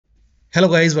Hello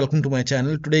guys, welcome to my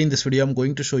channel. Today in this video I'm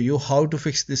going to show you how to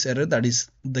fix this error, that is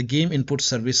the game input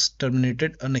service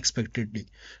terminated unexpectedly.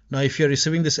 Now if you are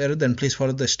receiving this error, then please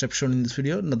follow the steps shown in this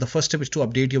video. Now the first step is to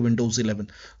update your Windows 11.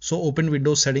 So open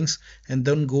Windows settings and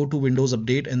then go to Windows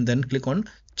update and then click on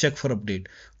check for update.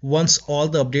 Once all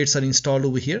the updates are installed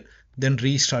over here, then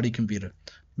restart your computer.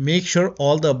 Make sure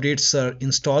all the updates are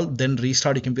installed, then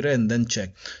restart your computer and then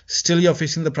check. Still you're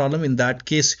facing the problem. In that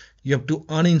case, you have to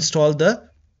uninstall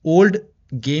the old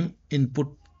game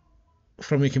input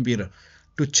from your computer.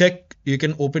 To check, you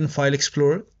can open File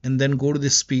Explorer and then go to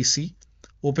this PC,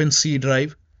 open C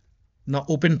drive. Now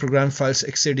open Program Files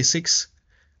x86.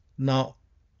 Now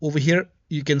over here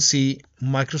you can see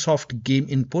Microsoft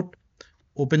Gameinput.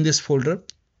 Open this folder.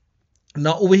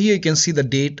 Now over here you can see the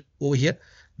date over here,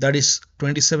 that is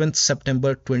 27th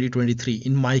September 2023.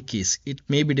 In my case, it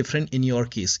may be different in your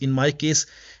case. In my case,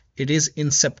 it is in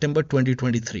September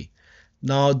 2023.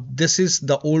 Now this is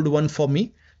the old one for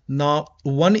me. Now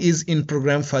one is in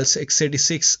Program Files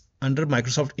x86 under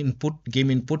Microsoft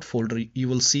Gameinput folder. You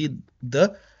will see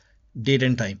the date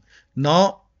and time.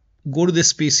 Now go to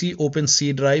this PC, open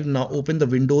C drive. Now open the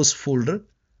Windows folder.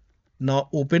 Now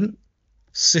open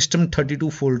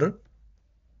System32 folder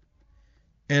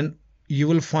and you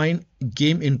will find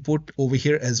Gameinput over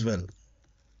here as well.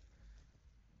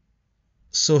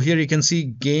 So here you can see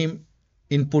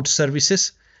Gameinput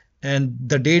Services and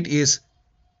the date is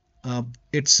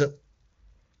it's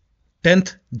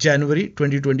 10th January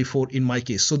 2024 in my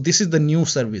case. So this is the new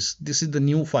service, this is the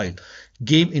new file,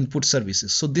 Gameinput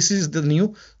Services. So this is the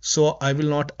new, so I will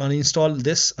not uninstall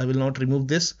this, I will not remove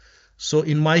this. So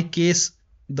in my case,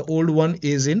 the old one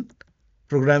is in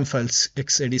Program Files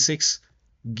x86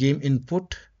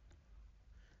 Gameinput,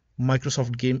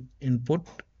 Microsoft Gameinput,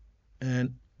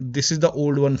 and this is the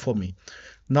old one for me.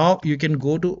 Now you can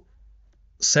go to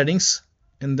settings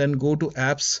and then go to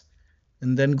apps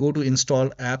and then go to install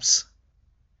apps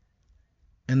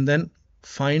and then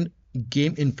find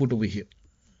Gameinput over here.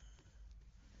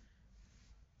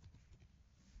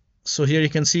 So here you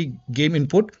can see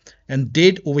Gameinput and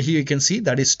date over here you can see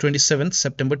that is 27th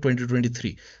September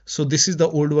 2023. So this is the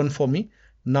old one for me.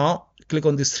 Now click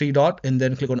on this three dot and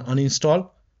then click on uninstall.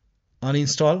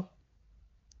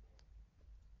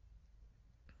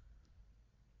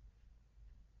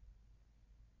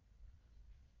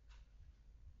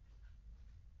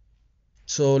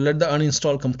 So let the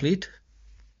uninstall complete.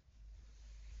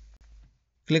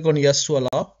 Click on yes to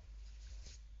allow.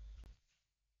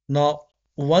 Now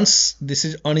once this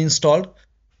is uninstalled,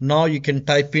 now you can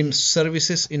type in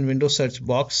services in Windows search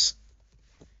box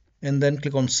and then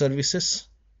click on services.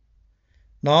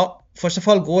 Now first of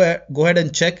all go ahead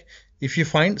and check if you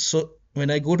find. So when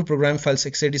I go to Program Files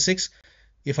x86,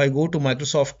 if I go to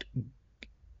Microsoft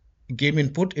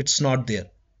Gameinput, it's not there,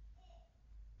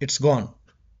 it's gone.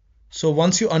 So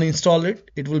once you uninstall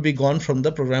it, it will be gone from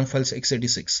the Program Files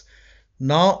x86.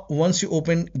 Now once you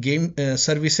open game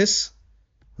services,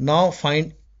 now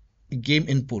find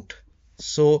Gameinput.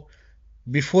 So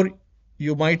before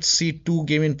you might see two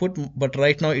Gameinput, but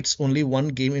right now it's only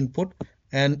one Gameinput,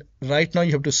 and right now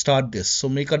you have to start this. So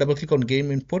make a double click on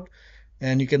Gameinput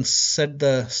and you can set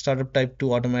the startup type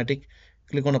to automatic.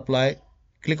 Click on apply,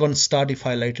 click on start if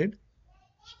highlighted,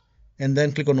 and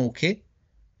then click on OK.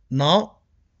 Now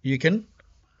you can,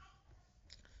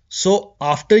 so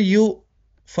after you,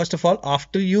 first of all,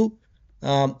 after you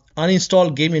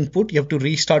uninstall Gameinput, you have to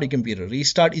restart your computer.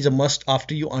 Restart is a must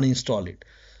after you uninstall it.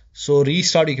 So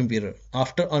restart your computer.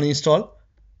 After uninstall,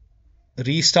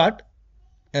 restart,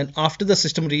 and after the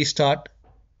system restart,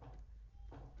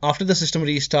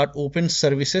 open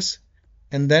services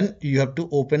and then you have to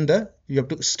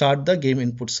start the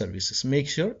Gameinput services. Make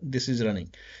sure this is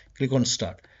running. Click on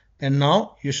start and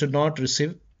now you should not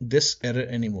receive this error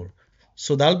anymore.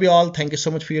 So that'll be all. Thank you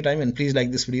so much for your time and please like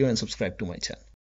this video and subscribe to my channel.